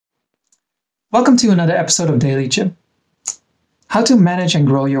Welcome to another episode of Daily Gym. How to manage and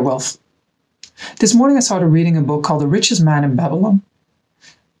grow your wealth. This morning I started reading a book called The Richest Man in Babylon.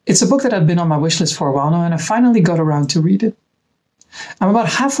 It's a book that had been on my wish list for a while now, and I finally got around to read it. I'm about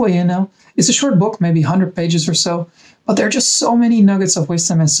halfway in now. It's a short book, maybe 100 pages or so, but there are just so many nuggets of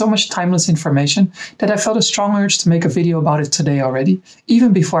wisdom and so much timeless information that I felt a strong urge to make a video about it today already,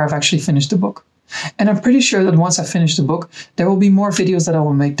 even before I've actually finished the book. And I'm pretty sure that once I finish the book, there will be more videos that I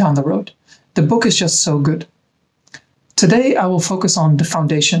will make down the road. The book is just so good. Today, I will focus on the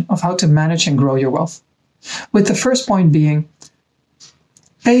foundation of how to manage and grow your wealth. With the first point being,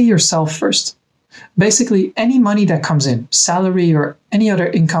 pay yourself first. Basically, any money that comes in, salary or any other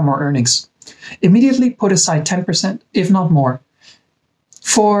income or earnings, immediately put aside 10%, if not more,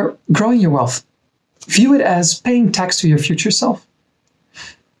 for growing your wealth. View it as paying tax to your future self.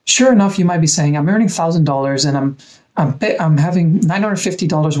 Sure enough, you might be saying, I'm earning $1,000 and I'm having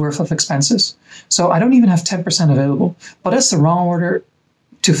 $950 worth of expenses, so I don't even have 10% available. But that's the wrong order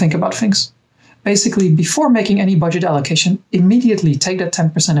to think about things. Basically, before making any budget allocation, immediately take that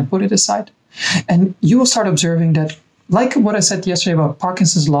 10% and put it aside. And you will start observing that, like what I said yesterday about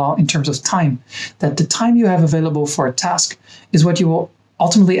Parkinson's law in terms of time, that the time you have available for a task is what you will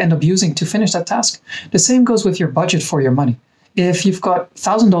ultimately end up using to finish that task. The same goes with your budget for your money. If you've got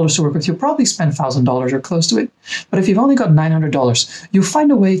 $1,000 to work with, you'll probably spend $1,000 or close to it. But if you've only got $900, you'll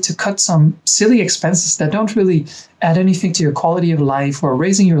find a way to cut some silly expenses that don't really add anything to your quality of life or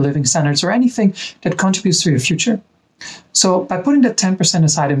raising your living standards or anything that contributes to your future. So by putting that 10%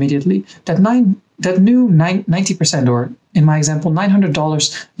 aside immediately, that new 90%, or in my example,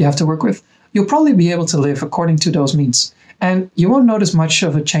 $900 you have to work with, you'll probably be able to live according to those means. And you won't notice much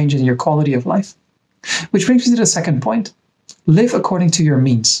of a change in your quality of life. Which brings me to the second point. Live according to your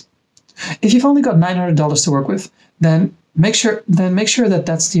means. If you've only got $900 to work with, then make sure that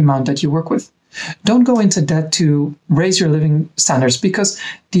that's the amount that you work with. Don't go into debt to raise your living standards, because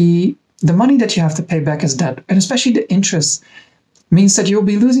the money that you have to pay back as debt, and especially the interest, means that you'll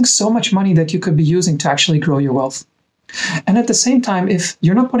be losing so much money that you could be using to actually grow your wealth. And at the same time, if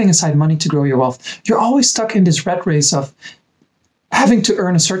you're not putting aside money to grow your wealth, you're always stuck in this rat race of having to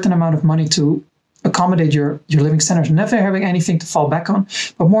earn a certain amount of money to accommodate your living standards, never having anything to fall back on,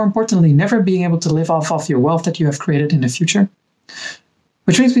 but more importantly, never being able to live off of your wealth that you have created in the future.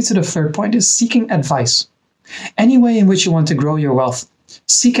 Which brings me to the third point, is seeking advice. Any way in which you want to grow your wealth,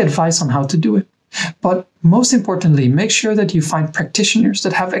 seek advice on how to do it. But most importantly, make sure that you find practitioners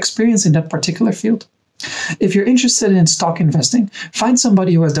that have experience in that particular field. If you're interested in stock investing, find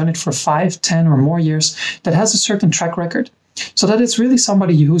somebody who has done it for 5, 10 or more years, that has a certain track record, so that it's really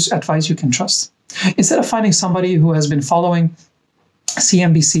somebody whose advice you can trust. Instead of finding somebody who has been following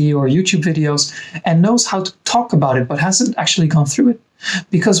CNBC or YouTube videos and knows how to talk about it but hasn't actually gone through it.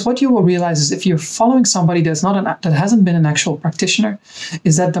 Because what you will realize is, if you're following somebody that hasn't been an actual practitioner,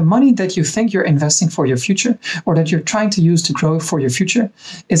 is that the money that you think you're investing for your future, or that you're trying to use to grow for your future,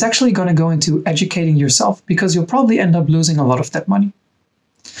 is actually going to go into educating yourself, because you'll probably end up losing a lot of that money.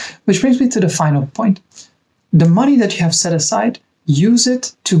 Which brings me to the final point. The money that you have set aside, use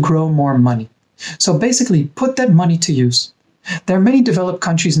it to grow more money. So basically, put that money to use. There are many developed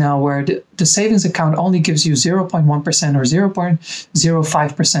countries now where the savings account only gives you 0.1% or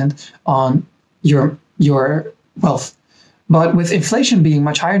 0.05% on your wealth. But with inflation being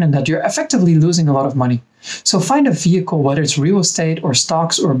much higher than that, you're effectively losing a lot of money. So find a vehicle, whether it's real estate or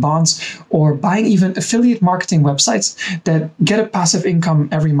stocks or bonds, or buying even affiliate marketing websites that get a passive income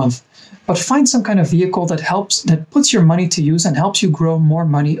every month. But find some kind of vehicle that puts your money to use and helps you grow more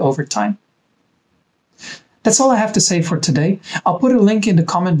money over time. That's all I have to say for today. I'll put a link in the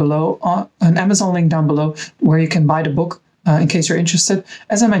comment below, an Amazon link down below, where you can buy the book in case you're interested.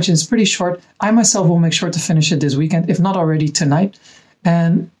 As I mentioned, it's pretty short. I myself will make sure to finish it this weekend, if not already tonight.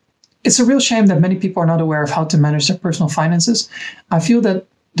 And it's a real shame that many people are not aware of how to manage their personal finances. I feel that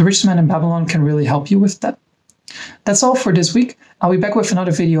The Richest Man in Babylon can really help you with that. That's all for this week. I'll be back with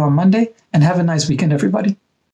another video on Monday, and have a nice weekend, everybody.